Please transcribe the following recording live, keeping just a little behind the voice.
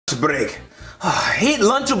break. I hate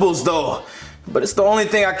Lunchables though, but it's the only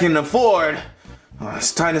thing I can afford.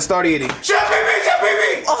 It's time to start eating. Chef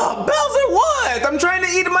Pee-Pee! Oh, Bowser, what? I'm trying to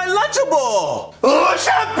eat my Lunchable. Oh,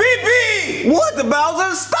 Chef Pee-Pee! What,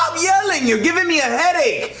 Bowser? Stop yelling. You're giving me a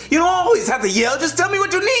headache. You don't always have to yell. Just tell me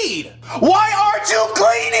what you need. Why aren't you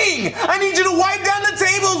cleaning? I need you to wipe down the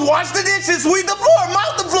tables, wash the dishes, sweep the floor,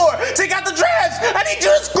 mop the floor, take out the trash. I need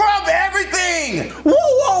you to scrub everything.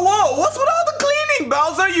 Whoa. What's with all the cleaning,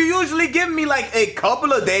 Bowser? You usually give me like a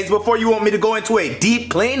couple of days before you want me to go into a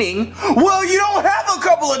deep cleaning. Well, you don't have a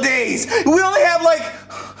couple of days. We only have like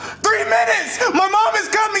 3 minutes. My mom is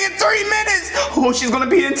coming in 3 minutes. Oh, she's gonna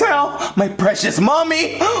be in town. My precious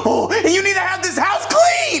mommy. Oh, and you need to have this house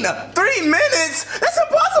clean. 3 minutes? That's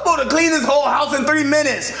impossible to clean this whole house in 3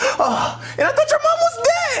 minutes. And I thought your mom was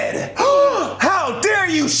dead. How dare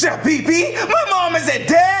you, Chef Pee-Pee? My mom isn't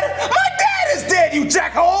dead. My dad is dead, you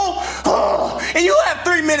jackhole. And you have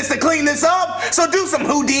 3 minutes to clean this up. So do some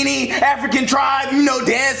Houdini, African tribe,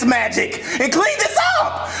 dance magic, and clean this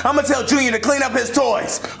up. I'm gonna tell Junior to clean up his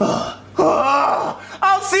toys.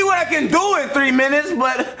 I'll see what I can do in 3 minutes,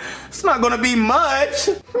 but it's not gonna be much.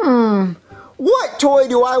 What toy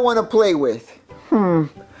do I want to play with?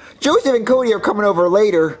 Joseph and Cody are coming over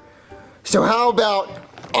later. So how about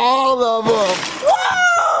all of them?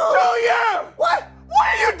 Whoa! Junior! What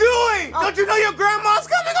are you doing? Don't you know your grandma's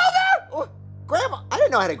coming over? Grandma? I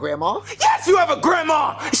didn't know I had a grandma. Yes, you have a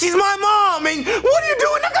grandma. She's my mom. And what are you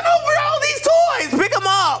doing knocking over all these toys? Pick them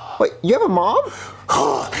up. Wait, you have a mom?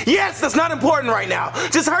 Yes, that's not important right now.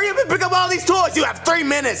 Just hurry up and pick up all these toys. You have 3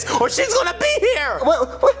 minutes or she's gonna be here.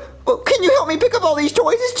 What? Can you help me pick up all these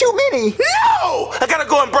toys? It's too many. No! I gotta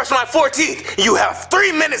go and brush my 4 teeth. You have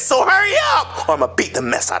 3 minutes, so hurry up or I'm gonna beat the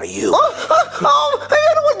mess out of you. I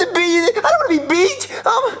don't want to be. I don't want to be beat.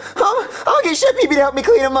 I'll get Chef Pee-Pee to help me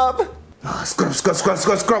clean them up.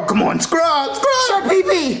 Scrub. Come on, scrub. Chef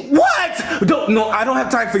Pee-Pee! What? No, I don't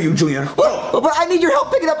have time for you, Junior. But I need your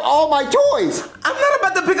help picking up all my toys. I'm not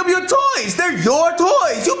about to pick up your toys. They're your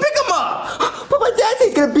toys. You pick them up. But my dad says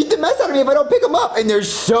he's gonna beat the mess out of me if I don't pick them up. And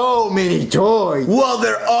there's so many toys. Well,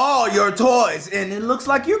 they're all your toys, and it looks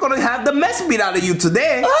like you're gonna have the mess beat out of you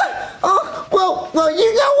today. Well,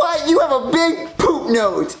 you know what? You have a big poop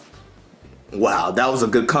nose. Wow, that was a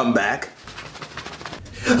good comeback.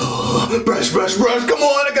 Brush. Come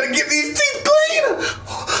on, I gotta get these teeth clean.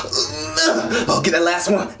 Get that last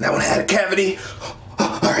one. That one had a cavity.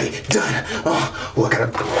 All right, done. I gotta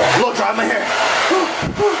blow dry my hair.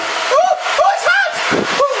 It's hot!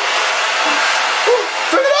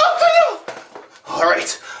 Turn it off. All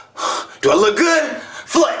right. Do I look good?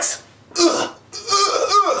 Flex.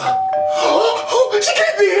 She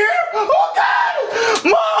can't be here. Oh, God!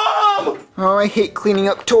 Mom! Oh, I hate cleaning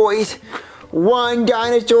up toys. 1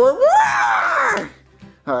 dinosaur.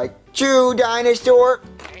 All right, 2 dinosaur.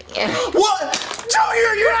 What?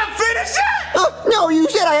 Junior, you're not finished yet? No, you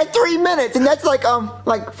said I had 3 minutes, and that's like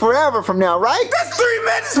forever from now, right? That's 3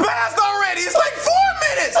 minutes passed already. It's like 4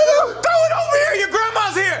 minutes. Throw it over here. Your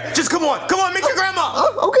grandma's here. Just come on, meet your grandma.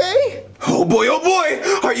 Okay. Oh boy.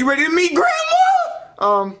 Are you ready to meet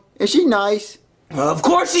grandma? Is she nice? Of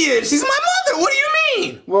course she is. She's my mother. What do you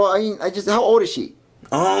mean? Well, how old is she?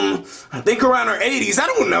 I think around her 80s. I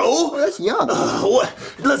don't know. Oh, that's young.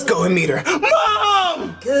 Let's go and meet her.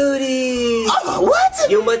 Mom! Cody! What?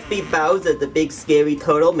 You must be Bowser, the big scary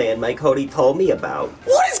turtle man my Cody told me about.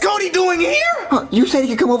 What is Cody doing here? You said he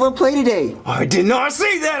could come over and play today. I did not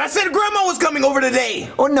say that. I said Grandma was coming over today.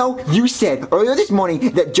 Oh, no. You said earlier this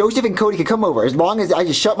morning that Joseph and Cody could come over as long as I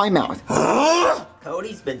just shut my mouth.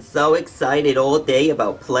 Cody's been so excited all day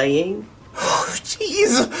about playing. Oh,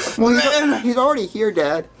 jeez. Well, he's already here,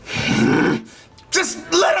 Dad. Just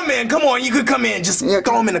let him in. Come on, you could come in. Just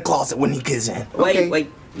throw him in the closet when he gets in. Wait.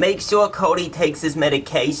 Make sure Cody takes his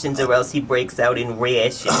medications or else he breaks out in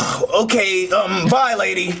rashes. Okay, bye,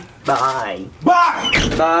 lady. Bye. Bye!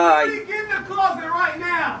 Bye. Get in the closet right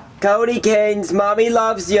now. Cody Kings, Mommy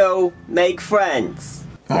loves you. Make friends.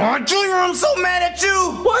 Oh, Junior, I'm so mad at you!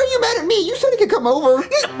 Why are you mad at me? You said he could come over.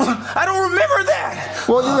 No, I don't remember that!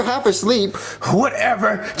 Well, you were half asleep.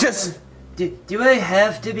 Whatever, just... Do I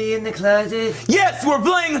have to be in the closet? Yes, we're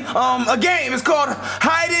playing a game. It's called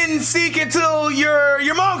Hide and Seek until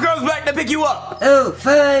your mom comes back to pick you up. Oh,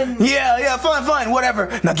 fun. Yeah, fun, whatever.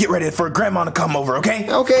 Now get ready for Grandma to come over, okay?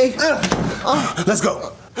 Okay. Let's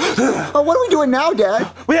go. What are we doing now, Dad?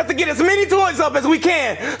 We have to get as many toys up as we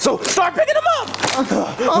can. So start picking them up.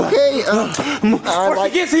 Okay. Before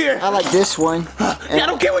she gets here. I like this one. I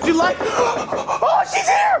don't care what you like. Oh, she's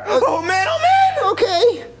here. Oh, man.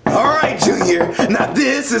 Okay. All right, Junior. Now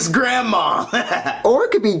this is Grandma. Or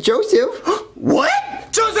it could be Joseph. What?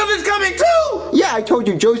 Joseph is coming too? Yeah, I told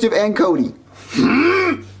you, Joseph and Cody.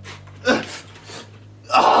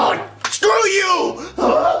 Oh, screw you!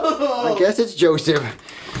 I guess it's Joseph.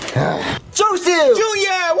 Joseph!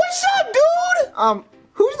 Junior, what's up, dude?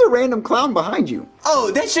 Who's the random clown behind you?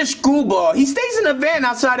 Oh, that's just Screwball. He stays in a van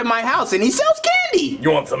outside of my house and he sells candy.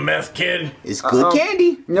 You want some meth, kid? It's good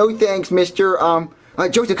candy. No thanks, mister.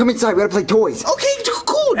 Joseph, come inside. We gotta play toys. Okay,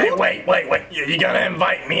 cool, dude. Hey, wait. You gotta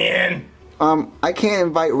invite me in. I can't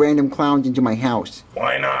invite random clowns into my house.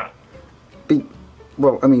 Why not?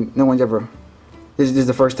 Well, I mean, no one's ever... This is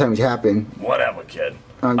the first time it's happened. Whatever, kid.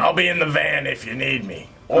 I'll be in the van if you need me.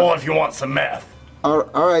 Or if you want some meth.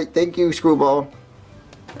 Alright, thank you, Screwball.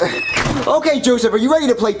 Okay, Joseph, are you ready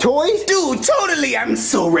to play toys? Dude, totally. I'm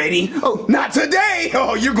so ready. Oh, not today.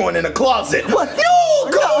 Oh, you're going in the closet. What? No,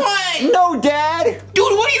 come on. No, Dad.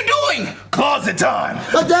 Dude, what are you doing? Closet time.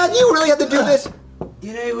 Dad, you really have to do this.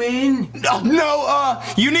 Did I win? No,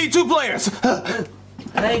 you need 2 players.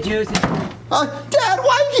 Hi, Joseph. Dad,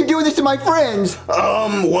 why do you keep doing this to my friends?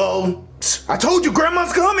 Well, I told you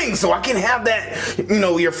Grandma's coming, so I can have that,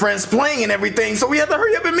 your friends playing and everything, so we have to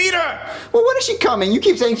hurry up and meet her. Well, when is she coming? You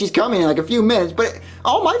keep saying she's coming in like a few minutes, but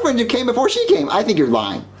all my friends came before she came. I think you're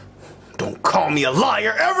lying. Don't call me a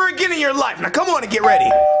liar ever again in your life. Now come on and get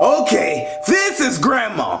ready. Okay, this is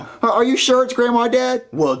Grandma. Are you sure it's Grandma, Dad?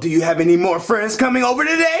 Well, do you have any more friends coming over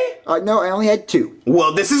today? No, I only had 2.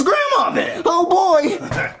 Well, this is Grandma then. Oh, boy.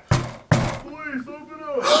 Please, open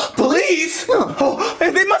up. Police? Oh,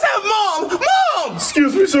 they must have Mom. Mom!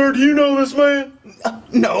 Excuse me, sir. Do you know this man?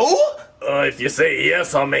 No. If you say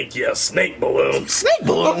yes, I'll make you a snake balloon. Snake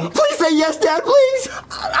balloon? Please say yes, Dad, please.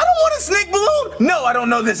 I don't want a snake balloon. No, I don't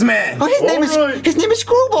know this man. His name is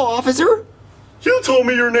Screwball, officer. You told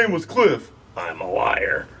me your name was Cliff. I'm a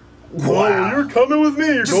liar. Wow. Well, you're coming with me.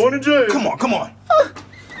 You're going to jail. Come on.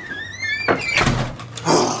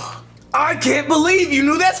 I can't believe you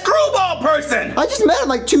knew that Screwball person. I just met him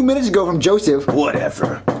like 2 minutes ago from Joseph.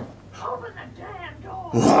 Whatever. Open the damn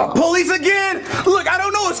door. Police again? Look, I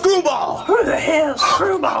don't know a Screwball. Who the hell's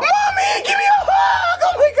Screwball? Mommy, give me a hug.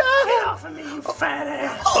 Oh my God. Get off of me, you fat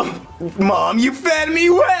ass. Oh, Mom, you fed me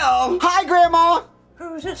well. Hi, Grandma.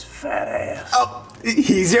 Who's this fat ass? Oh,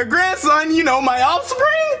 he's your grandson, my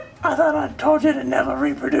offspring. I thought I told you to never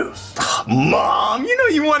reproduce. Mom,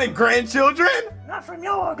 you wanted grandchildren. Not from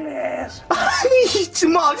your ugly ass.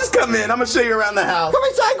 Mom, just come in. I'm gonna show you around the house. Come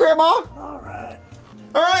inside, Grandma. Alright.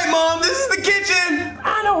 Alright, Mom, this is the kitchen.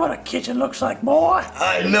 I know what a kitchen looks like, boy.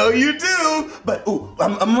 I know you do. But,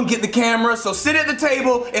 I'm gonna get the camera, so sit at the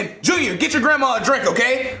table. And, Junior, get your grandma a drink,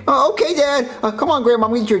 okay? Okay, Dad. Come on, Grandma,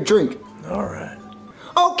 I'm gonna get you a drink. Alright.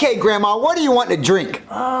 Okay, Grandma, what do you want to drink?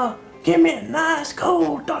 Give me a nice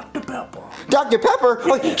cold Dr. Pepper. Dr. Pepper?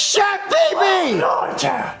 Chef Pee-Pee! Lord,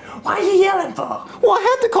 child, why are you yelling for? Well, I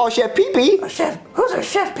have to call Chef Pee-Pee. A chef? Who's a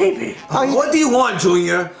Chef Pee-Pee? What do you want,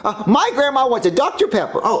 Junior? My grandma wants a Dr.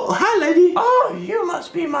 Pepper. Oh, hi, lady. Oh, you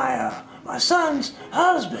must be my son's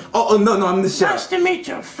husband. Oh, no, I'm the Nice chef. to meet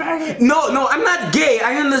you, faggot. No, I'm not gay.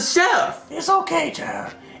 I am the chef. It's okay,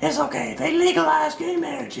 child. It's okay. They legalized gay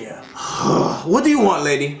marriage here. What do you want,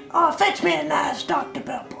 lady? Fetch me a nice Dr.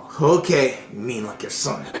 Pepper. Okay, you mean like your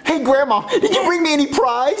son. Hey, Grandma, did you bring me any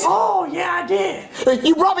prize? Oh, yeah, I did.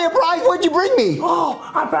 You brought me a prize? What'd you bring me? Oh,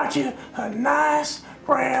 I brought you a nice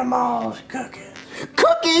grandma's cookies.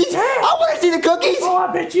 Cookies? Yeah. I want to see the cookies. Oh,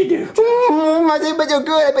 I bet you do. I bet they're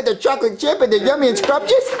good. I bet they're chocolate chip and they're yummy and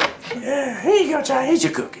scrumptious. Yeah, here you go, child. Here's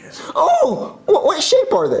your cookies. Oh, what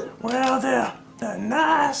shape are they? Well, they're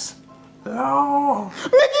nice, long.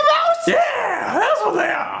 Mickey Mouse? Yeah, that's what they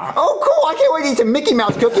are. Oh, cool. I can't wait to eat some Mickey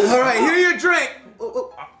Mouse cookies. All right, here your drink.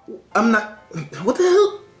 I'm not. What the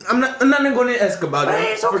hell? I'm not going to ask about it.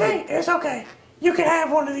 Hey, it's okay. It's okay. You can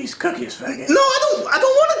have one of these cookies, faggot. No, I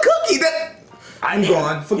don't want a cookie. I'm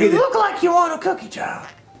gone. Forget You it. look like you want a cookie, child.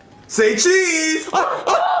 Say cheese.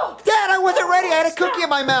 Dad, I wasn't ready. I had a cookie in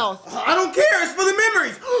my mouth. I don't care. It's for the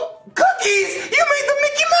memories. Cookies? You made the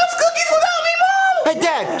Mickey Mouse cookies without me, Mom? Hey,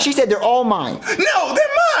 Dad, she said they're all mine. No,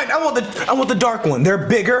 they're mine. I want the dark one. They're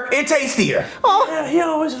bigger and tastier. Yeah, he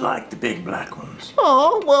always liked the big black ones.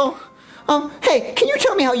 Oh, well, hey, can you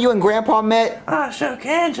tell me how you and Grandpa met? I sure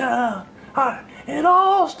can, child. It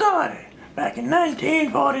all started back in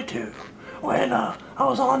 1942 when I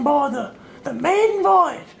was on board the maiden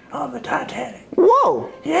voyage of the Titanic.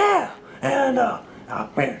 Whoa. Yeah, and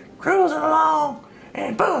I've been cruising along,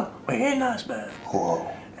 and boom, we hit an iceberg. Whoa.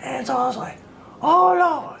 And so I was like, oh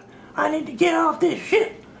Lord, I need to get off this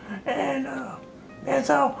ship. And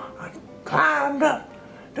so I climbed up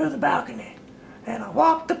to the balcony, and I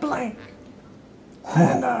walked the plank,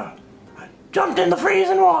 and I jumped in the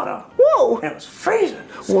freezing water. Whoa! It was freezing.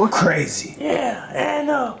 Crazy. Yeah, and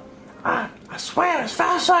I swam as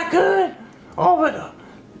fast as I could over to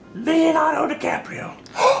Leonardo DiCaprio.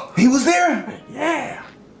 He was there? Yeah.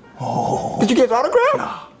 Did you get his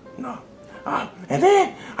autograph? No. And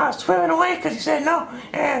then I was swimming away because he said no,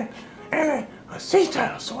 and then a sea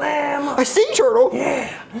turtle swam. A sea turtle?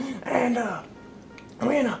 Yeah, and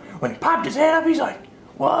when he popped his head up, he's like,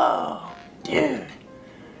 "Whoa, dude,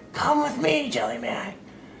 come with me, Jelly Man."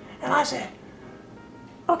 And I said,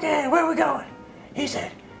 "Okay, where are we going?" He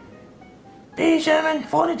said, "B7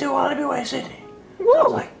 42 Wallaby Way, Sydney." Whoa! So I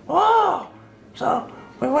was like, "Whoa!" So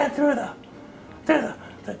we went through the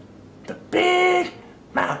big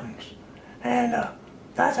mountains, and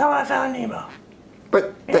that's how I found Nemo.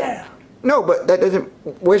 But Yeah. no, but that doesn't.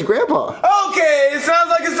 Where's Grandpa? Okay, it sounds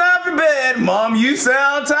like it's time for bed. Mom, you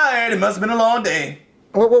sound tired. It must have been a long day.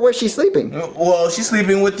 Where's she sleeping? Well, she's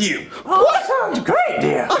sleeping with you. Oh, that sounds great,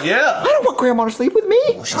 dear. Yeah. I don't want Grandma to sleep with me.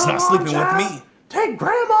 Well, she's not sleeping with me. Take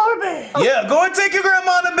Grandma to bed. Yeah, go and take your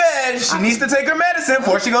grandma to bed. She needs to take her medicine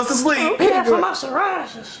before she goes to sleep. Yeah, for my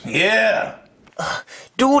psoriasis. Yeah.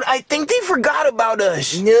 Dude, I think they forgot about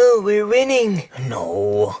us. No, we're winning.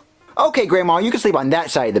 No. Okay, Grandma, you can sleep on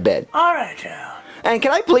that side of the bed. All right, child. And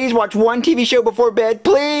can I please watch one TV show before bed,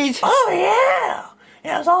 please? Oh, yeah.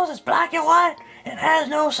 Yeah, as long as it's black and white and has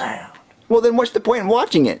no sound. Well, then what's the point in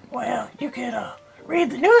watching it? Well, you could read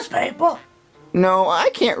the newspaper. No, I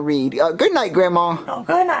can't read. Good night, Grandma. Oh,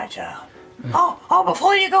 good night, child. Oh,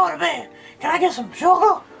 before you go to bed, can I get some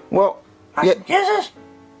sugar? Well, Or yeah, some kisses?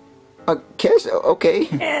 a kiss? Okay.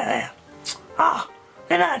 Yeah. Oh,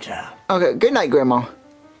 good night, child. Okay, good night, Grandma.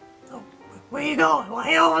 Where you going?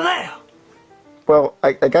 Why you over there? Well,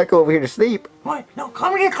 I gotta go over here to sleep. Wait, no,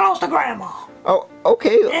 come get close to Grandma. Oh,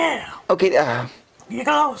 okay. Yeah, Okay, get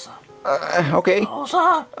closer. okay.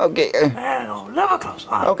 Closer. Okay, And a little closer.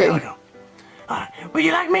 All right, Okay. Here we go. All right, would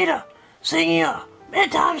you like me to sing you a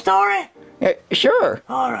bedtime story? yeah, sure.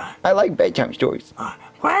 All right. I like bedtime stories.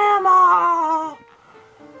 Grandma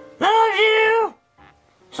loves you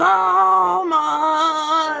so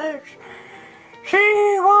much. She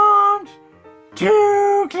wants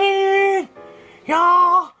to clean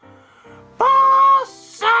your ball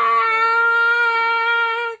sack.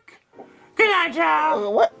 Good night,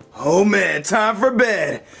 child. What? Oh man, time for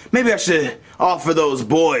bed. Maybe I should offer those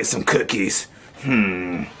boys some cookies.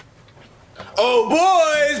 Oh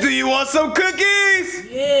boys, do you want some cookies?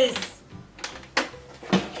 Yes.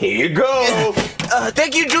 Here you go.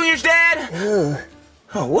 Thank you, Junior's dad.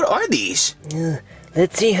 Oh, what are these?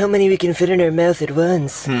 Let's see how many we can fit in our mouth at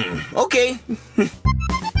once. Okay.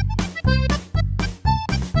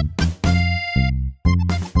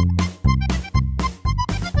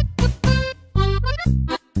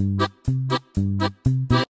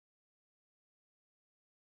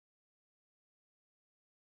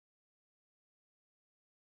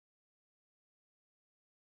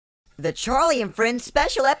 The Charlie and Friends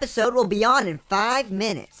special episode will be on in 5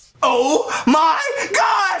 minutes. Oh my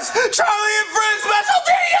gosh! Charlie and Friends special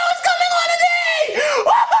video is coming on today! Woo!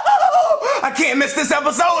 I can't miss this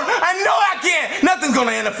episode! I know I can't! Nothing's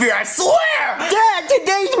gonna interfere, I swear! Dad,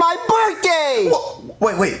 today's my birthday!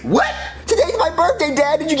 Wait, what? Today's my birthday,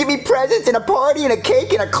 Dad. Did you give me presents and a party and a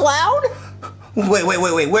cake and a clown?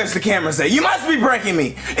 Wait, where's the camera say? You must be pranking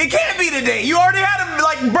me! It can't be today! You already had a,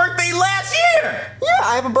 birthday last year! Yeah,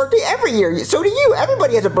 I have a birthday every year. So do you.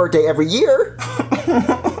 Everybody has a birthday every year.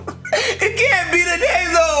 It can't be today,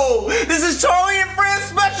 though! This is Charlie and Friends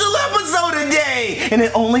special episode today! And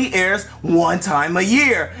it only airs one time a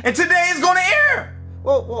year. And today is gonna air!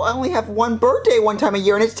 Well, I only have one birthday one time a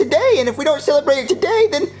year, and it's today. And if we don't celebrate it today,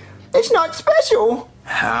 then it's not special.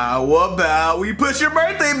 How about we push your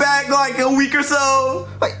birthday back like a week or so?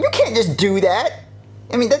 Like, you can't just do that.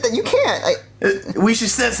 I mean, that you can't. We should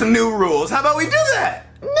set some new rules. How about we do that?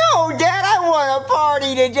 No, Dad, I want a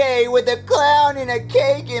party today with a clown and a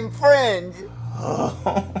cake and friends.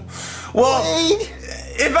 Well, Wait.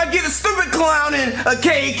 if I get a stupid clown and a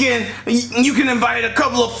cake and you can invite a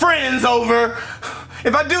couple of friends over,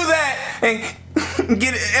 if I do that and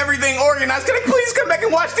get everything organized, can I please come back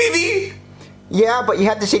and watch TV? Yeah, but you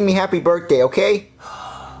have to sing me happy birthday, okay?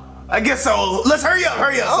 I guess so. Let's hurry up so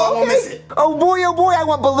I won't miss it. Oh boy, I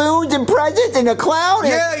want balloons and presents and a clown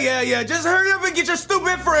and... Yeah. Just hurry up and get your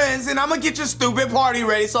stupid friends, and I'm gonna get your stupid party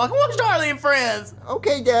ready so I can watch Charlie and Friends.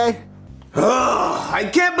 Okay, Dad. I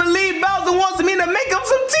can't believe Bowser wants me to make him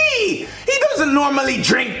some tea. He doesn't normally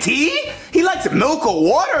drink tea. He likes milk or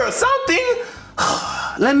water or something.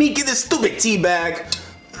 Let me get this stupid tea bag.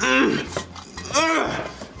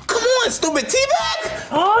 Come on, stupid tea bag?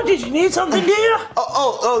 Oh, did you need something, dear?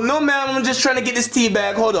 Oh, no, ma'am. I'm just trying to get this tea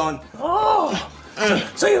bag. Hold on. Oh,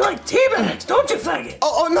 so you like tea bags, don't you, faggot?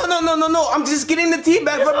 Oh, no. I'm just getting the tea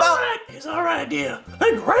bag for about... It's all right, dear.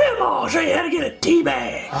 Let Grandma show you how to get a tea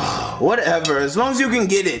bag. Whatever, as long as you can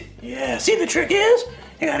get it. Yeah, see, the trick is,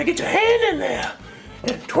 you gotta get your hand in there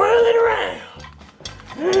and twirl it around.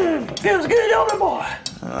 Feels good, don't it, boy?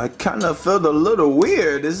 I kind of felt a little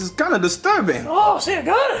weird. This is kind of disturbing. Oh, see, I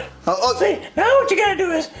got it. See, now what you gotta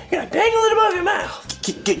do is, you gotta dangle it above your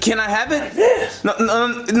mouth. Can I have it? Like this. No.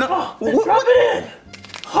 Oh, then drop it in.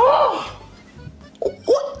 Oh.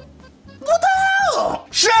 What the hell?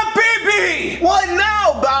 Chef Pee-Pee! What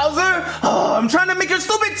now, Bowser? Oh, I'm trying to make your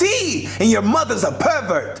stupid tea, and your mother's a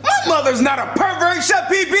pervert. My mother's not a pervert, Chef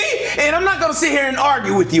Pee-Pee, and I'm not gonna sit here and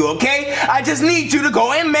argue with you, okay? I just need you to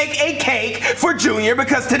go and make a cake for Junior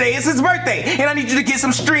because today is his birthday, and I need you to get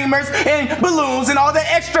some streamers and balloons and all the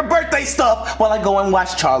extra birthday stuff while I go and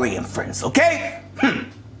watch Charlie and Friends, okay?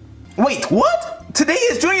 Wait, what? Today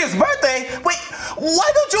is Junior's birthday? Wait,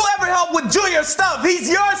 why don't you ever help with Junior's stuff? He's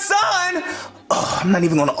your son! Oh, I'm not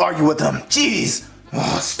even gonna argue with him. Jeez.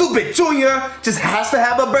 Oh, stupid Junior just has to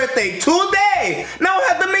have a birthday today. Now I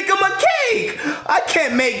have to make him a cake. I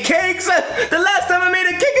can't make cakes. The last time I made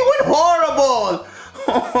a cake, it went horrible.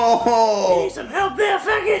 You need some help there,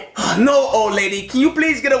 faggot? No, old lady. Can you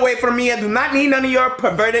please get away from me? I do not need none of your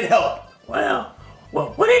perverted help.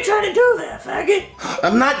 Well, what are you trying to do there, faggot?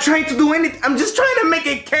 I'm not trying to do anything. I'm just trying to make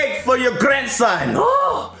a cake for your grandson.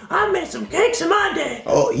 Oh, I made some cakes in my day.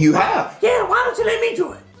 Oh, you have? Yeah, why don't you let me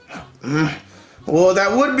do it? Well, that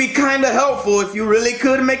would be kind of helpful if you really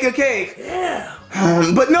could make a cake. Yeah.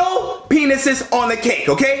 But no penises on the cake,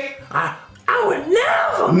 okay? I would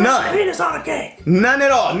never None. put a penis on a cake. None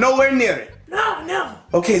at all. Nowhere near it. No, never.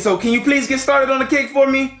 Okay, so can you please get started on the cake for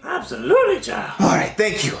me? Absolutely, child. All right,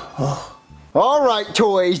 thank you. Oh. All right,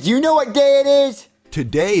 toys, do you know what day it is?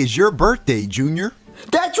 Today is your birthday, Junior.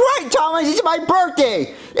 That's right, Thomas, it's my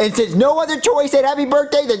birthday. And since no other toy said happy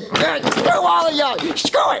birthday, then screw all of y'all.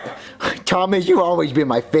 Screw it. Thomas, you've always been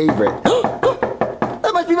my favorite.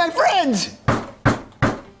 That must be my friends.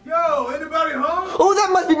 Yo, anybody home? Oh, that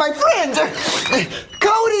must be my friends.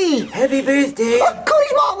 Cody. Happy birthday!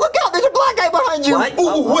 Cody's mom, look out, there's a black guy behind you. What?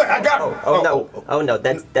 Oh, wait, I got him. Oh no,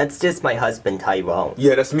 that's just my husband Tyrone.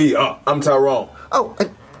 Yeah, that's me. I'm Tyrone. Oh,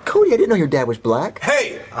 Cody, I didn't know your dad was black.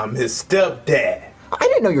 Hey, I'm his stepdad. I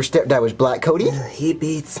didn't know your stepdad was black, Cody. He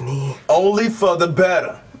beats me. Only for the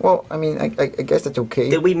better. Well, I mean, I guess that's okay.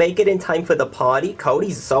 Did we make it in time for the party?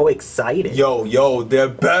 Cody's so excited. Yo, there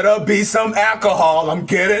better be some alcohol. I'm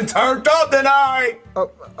getting turned up tonight.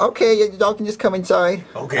 Okay, y'all can just come inside.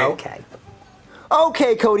 Okay.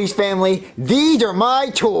 Okay, Cody's family, these are my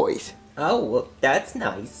toys. Oh, well, that's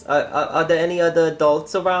nice. Are there any other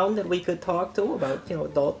adults around that we could talk to about,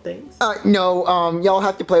 adult things? No, y'all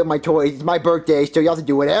have to play with my toys. It's my birthday, so y'all have to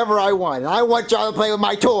do whatever I want. And I want y'all to play with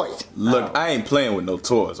my toys. Look, I ain't playing with no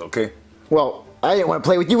toys, okay? Well, I didn't want to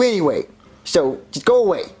play with you anyway. So, just go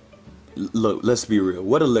away. Look, let's be real.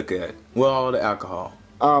 What a liquor at? Where all the alcohol?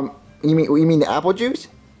 You mean the apple juice?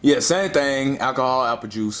 Yeah, same thing. Alcohol, apple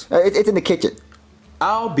juice. It's in the kitchen.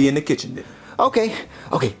 I'll be in the kitchen then. Okay,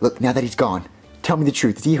 look, now that he's gone, tell me the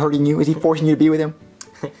truth. Is he hurting you? Is he forcing you to be with him?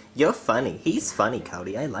 You're funny. He's funny,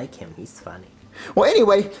 Cody. I like him. He's funny. Well,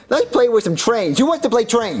 anyway, let's play with some trains. Who wants to play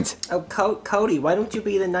trains? Oh, Cody, why don't you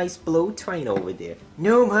be the nice blue train over there?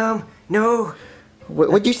 No, Mom. No.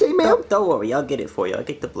 What'd you say, ma'am? Don't worry. I'll get it for you. I'll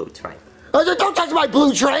get the blue train. Don't touch my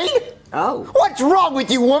blue train! Oh. What's wrong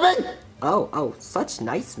with you, woman? Oh, such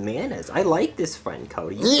nice manners. I like this friend,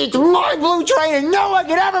 Cody. It's my blue train, and no one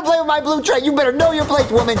can ever play with my blue train. You better know your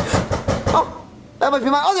place, woman. Oh, that must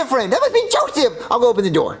be my other friend. That must be Joseph. I'll go open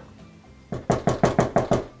the door.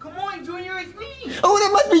 Come on, Junior, it's me. Oh,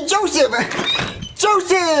 that must be Joseph.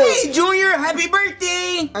 Joseph! Hey, Junior, happy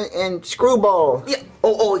birthday. And Screwball.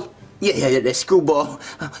 Yeah, that Screwball.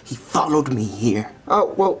 He followed me here.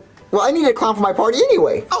 Oh, well, I needed a clown for my party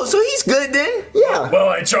anyway. Oh, so he's good then? Yeah. Well,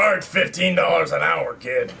 I charge $15 an hour,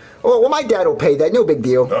 kid. Well, my dad will pay that. No big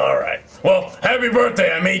deal. All right. Well, happy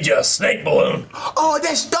birthday. I made you a snake balloon. Oh,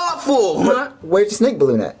 that's thoughtful. Where's the snake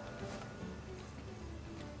balloon at?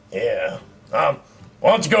 Yeah. Why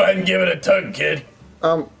don't you go ahead and give it a tug, kid?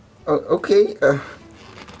 Okay.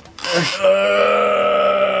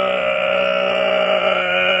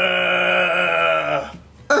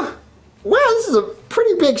 Wow, this is a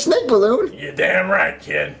pretty big snake balloon. You're damn right,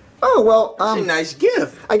 kid. Oh, well, That's a nice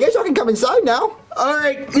gift. I guess y'all can come inside now. All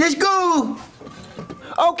right, let's go.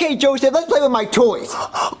 Okay, Joseph, let's play with my toys.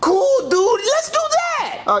 Cool, dude. Let's do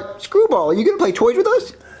that. Screwball, are you gonna play toys with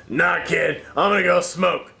us? Nah, kid. I'm gonna go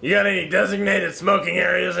smoke. You got any designated smoking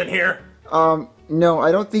areas in here? No,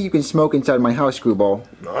 I don't think you can smoke inside my house, Screwball.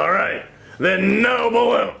 Alright. Then no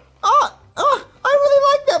balloon. I really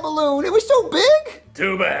like that balloon. It was so big.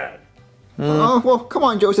 Too bad. Oh, well, come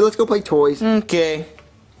on, Joseph. Let's go play toys. Okay.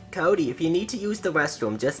 Cody, if you need to use the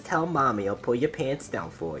restroom, just tell Mommy. I'll pull your pants down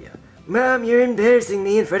for you. Mom, you're embarrassing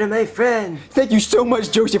me in front of my friend. Thank you so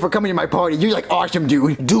much, Joseph, for coming to my party. You're like awesome,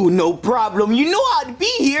 dude. Dude, no problem. You know how to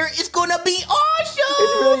be here. It's gonna be awesome.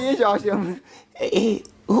 It really is awesome. Hey,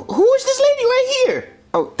 who is this lady right here?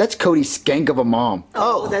 Oh, that's Cody's skank of a mom.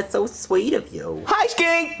 Oh, that's so sweet of you. Hi,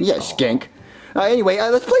 Skank. Yeah, skank. Anyway,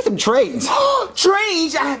 let's play some trains.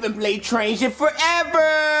 Trains? I haven't played trains in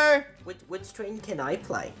forever. Which train can I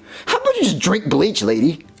play? How about you just drink bleach,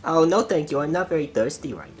 lady? Oh, no thank you. I'm not very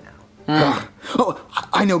thirsty right now.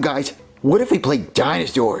 I know, guys. What if we play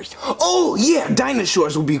dinosaurs? Oh, yeah,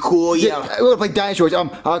 dinosaurs would be cool, yeah. We're gonna play dinosaurs.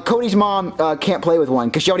 Cody's mom can't play with one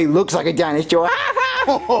because she already looks like a dinosaur.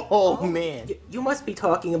 Oh, man. You must be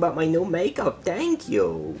talking about my new makeup. Thank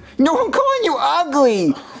you. No, I'm calling you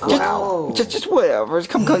ugly. Oh. Just whatever. Just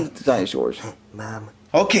come play with the dinosaurs. Mom.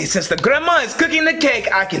 Okay, since the grandma is cooking the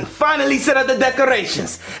cake, I can finally set up the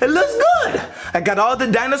decorations. It looks good. I got all the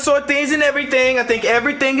dinosaur things and everything. I think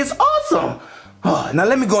everything is awesome. Oh, now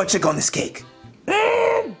let me go and check on this cake.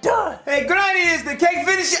 And done. Hey, Granny, is the cake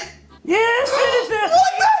finished yet? Yes, finish that.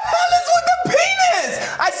 What the hell is with the penis?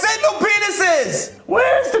 I said no penises.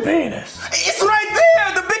 Where's the penis? It's right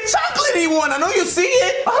there, the big chocolatey one. I know you see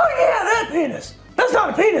it. Oh, yeah, that penis. That's not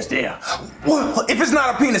a penis, dear. Well, if it's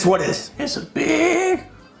not a penis, what is? It's a big,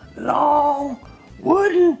 long,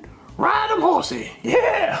 wooden, ride-em horsey.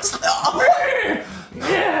 Yeah.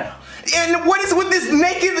 Yeah. And what is with this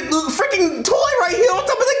naked freaking toy right here on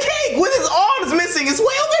top of the cake with his arms missing? It's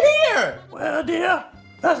way over here. Well, dear,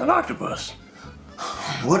 that's an octopus.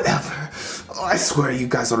 Whatever. Oh, I swear you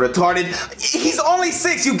guys are retarded. He's only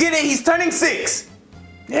 6. You get it? He's turning 6.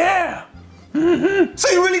 Yeah. So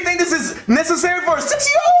you really think this is necessary for a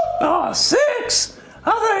 6-year-old? Oh, 6?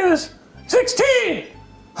 I thought he was 16.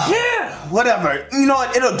 Yeah. Whatever. You know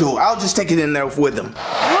what? It'll do. I'll just take it in there with him. All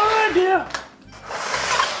right, dear.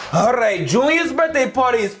 All right, Junior's birthday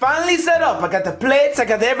party is finally set up. I got the plates. I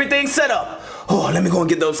got everything set up. Oh, let me go and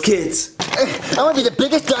get those kids. I want to be the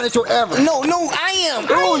biggest dinosaur ever. No, I am.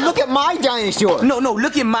 Oh, look at my dinosaur. No,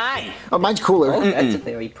 look at mine. Oh, mine's cooler. Oh, that's a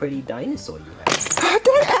very pretty dinosaur you have. Did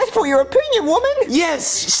I ask for your opinion, woman? Yes,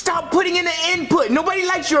 stop putting in the input. Nobody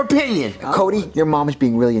likes your opinion. Cody, your mom is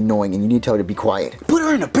being really annoying and you need to tell her to be quiet. Put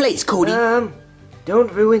her in a place, Cody.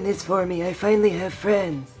 Don't ruin this for me. I finally have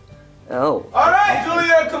friends. Oh. All right,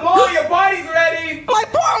 Julia, come on. Your party's ready. My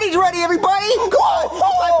party's ready, everybody. Come on,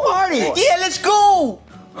 my party. Yeah, let's go.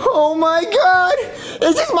 Oh my God!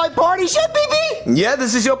 Is this my party, Chef BB? Yeah,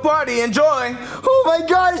 this is your party. Enjoy. Oh my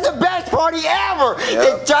God, it's the best party ever!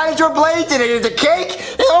 There's dinosaur blades and there's a cake.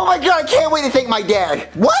 Oh my God, I can't wait to thank my dad.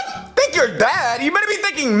 What? Think your dad? You better be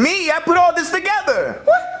thanking me. I put all this together.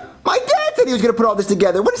 What? My dad said he was gonna put all this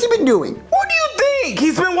together. What has he been doing? What do you think?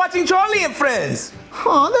 He's been watching Charlie and Friends.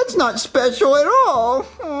 Oh, that's not special at all.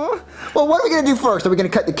 Oh. Well, what are we gonna do first? Are we gonna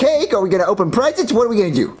cut the cake? Are we gonna open presents? What are we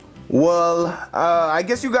gonna do? Well, I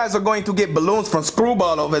guess you guys are going to get balloons from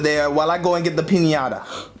Screwball over there while I go and get the piñata.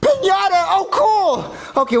 Piñata? Oh, cool.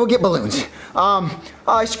 Okay, we'll get balloons.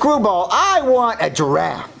 Screwball, I want a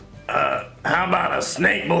giraffe. How about a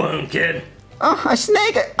snake balloon, kid? A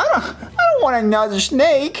snake? I don't want another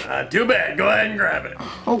snake. Too bad. Go ahead and grab it.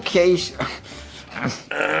 Okay.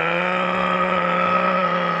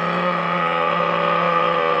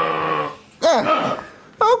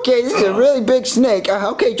 Okay, this is a really big snake.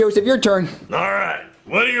 Okay, Joseph, your turn. All right.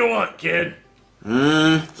 What do you want, kid?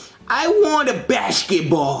 I want a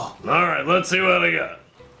basketball. All right. Let's see what I got.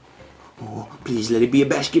 Oh, please let it be a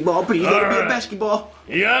basketball. Please let it be a basketball.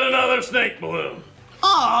 You got another snake balloon.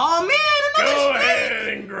 Oh man, another Go snake. ahead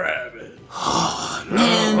and grab it. Oh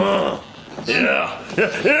man. Yeah.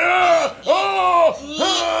 Yeah.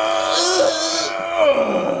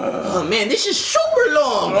 Oh man, this is super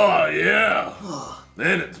long. Oh, yeah.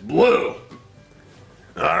 Then it's blue.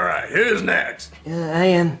 All right, who's next? I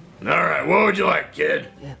am. All right, what would you like, kid?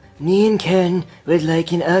 Me and Ken would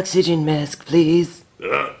like an oxygen mask, please.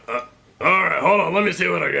 All right, hold on. Let me see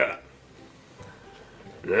what I got.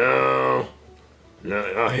 No,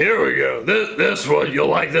 here we go. This one, you'll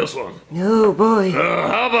like this one. Oh, boy.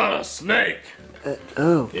 How about a snake?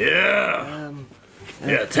 Oh. Yeah.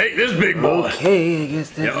 Yeah, take this big boy. Okay, I guess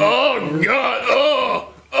that's... Yeah, oh, God.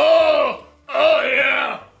 Oh,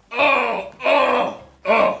 yeah.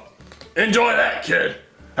 Oh. Enjoy that, kid.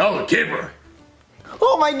 How's the keeper?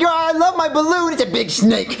 Oh my God, I love my balloon. It's a big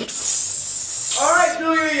snake. All right,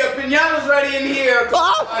 Junior, your piñata's ready in here.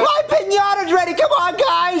 My piñata's ready. Come on,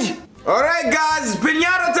 guys. All right, guys, it's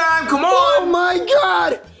piñata time. Come on. Oh my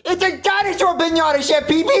God. It's a dinosaur piñata, Chef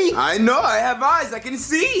Pee-Pee. I know, I have eyes, I can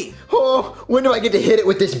see. Oh, when do I get to hit it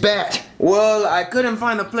with this bat? Well, I couldn't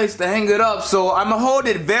find a place to hang it up, so I'm gonna hold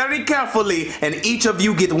it very carefully, and each of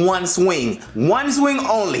you get one swing. One swing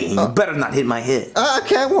only. You better not hit my head.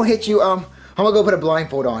 Okay, I won't hit you. I'm gonna go put a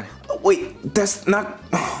blindfold on. Wait, that's not...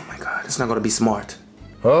 Oh my God, it's not gonna be smart.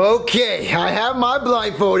 Okay, I have my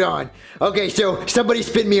blindfold on. Okay, so somebody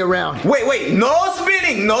spin me around. Wait, no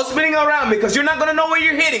spinning around because you're not gonna know where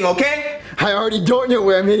you're hitting, okay? I already don't know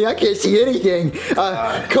where I'm hitting. I can't see anything.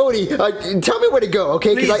 Cody, tell me where to go,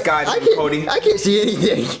 okay? Please guide me, Cody. I can't see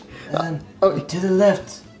anything. To the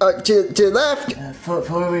left. To the left.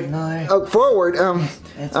 Forward more. Oh, forward. I'm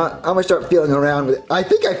gonna start feeling around with it. I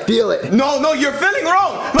think I feel it. No, you're feeling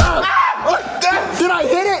wrong. Did I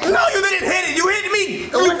hit it? No, you didn't hit it. You hit me.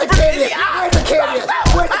 Where's the candy? Where's the candy?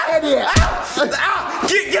 Where's the candy at?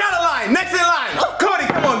 Get out of line. Next in line. Cody,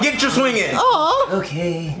 come on, get your swing in.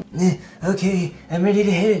 Okay, I'm ready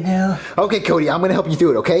to hit it now. Okay, Cody, I'm gonna help you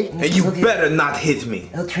through it, okay? And you better not hit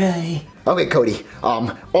me. I'll try. Okay, Cody.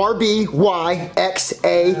 R, B, Y, X,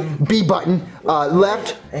 A, B button,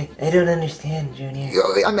 left. I don't understand, Junior.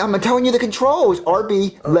 I'm telling you the controls. R,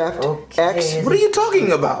 B, left, okay. X. What are you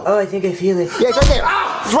talking about? Oh, I think I feel it. Yeah, it's right there.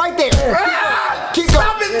 It's right there. Keep going.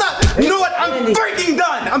 Stop it! Stop. You know what? I'm freaking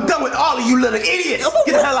done. I'm done with all of you little idiots.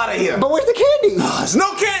 Get the hell out of here. But where's the candy? There's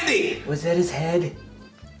no candy. Was that his head?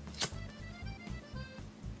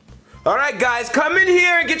 All right, guys, come in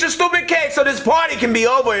here and get your stupid cake so this party can be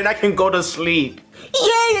over and I can go to sleep.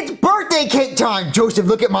 Yay, it's birthday cake time. Joseph,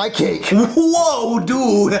 look at my cake. Whoa,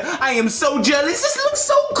 dude. I am so jealous. This looks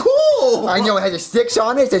so cool. I know it has a 6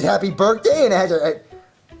 on it. It says happy birthday and it has a...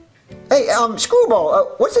 Hey,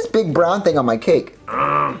 Screwball, what's this big brown thing on my cake?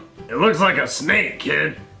 It looks like a snake,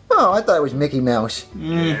 kid. Oh, I thought it was Mickey Mouse.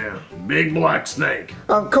 Yeah, big black snake.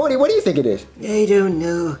 Cody, what do you think it is? I don't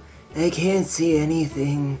know. I can't see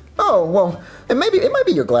anything. Oh, well, it might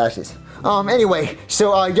be your glasses. Anyway,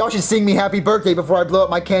 so y'all should sing me happy birthday before I blow up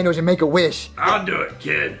my candles and make a wish. I'll do it,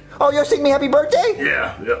 kid. Oh, you'll sing me happy birthday?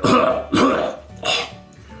 Yeah.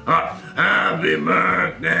 Happy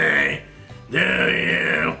birthday to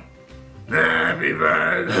you. Happy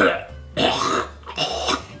birthday.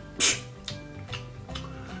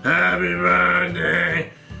 Happy birthday.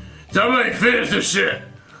 Somebody finish this shit.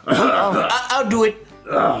 I'll do it.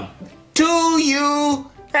 To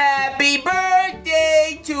you, happy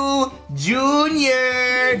birthday to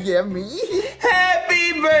Junior. Yeah, me.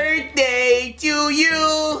 Happy birthday to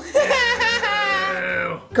you.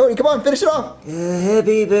 Cody, come on, finish it off.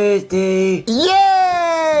 Happy birthday.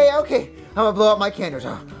 Yay! Okay, I'm gonna blow out my candles.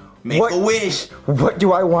 Make a wish. What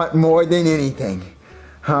do I want more than anything?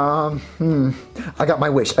 I got my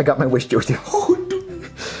wish. Joseph.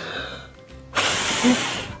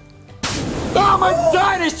 I'm a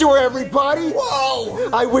dinosaur, everybody! Whoa!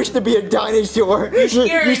 I wish to be a dinosaur. You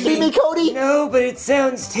see me, Cody? No, but it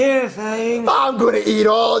sounds terrifying. I'm gonna eat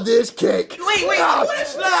all this cake. Wait, what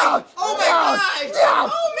is that? Oh my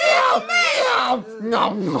God!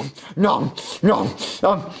 No.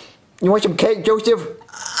 You want some cake, Joseph?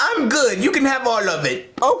 I'm good. You can have all of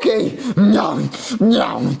it. Okay. No.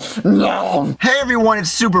 Hey everyone,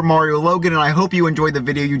 it's Super Mario Logan, and I hope you enjoyed the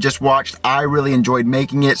video you just watched. I really enjoyed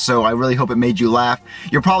making it, so I really hope it made you laugh.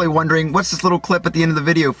 You're probably wondering, what's this little clip at the end of the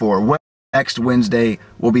video for? Well, next Wednesday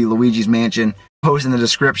will be Luigi's Mansion. Post in the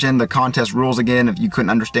description the contest rules again if you couldn't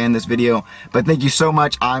understand this video. But thank you so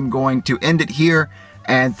much. I'm going to end it here.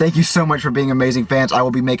 And thank you so much for being amazing fans. I will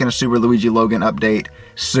be making a Super Luigi Logan update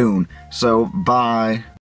soon. So, bye.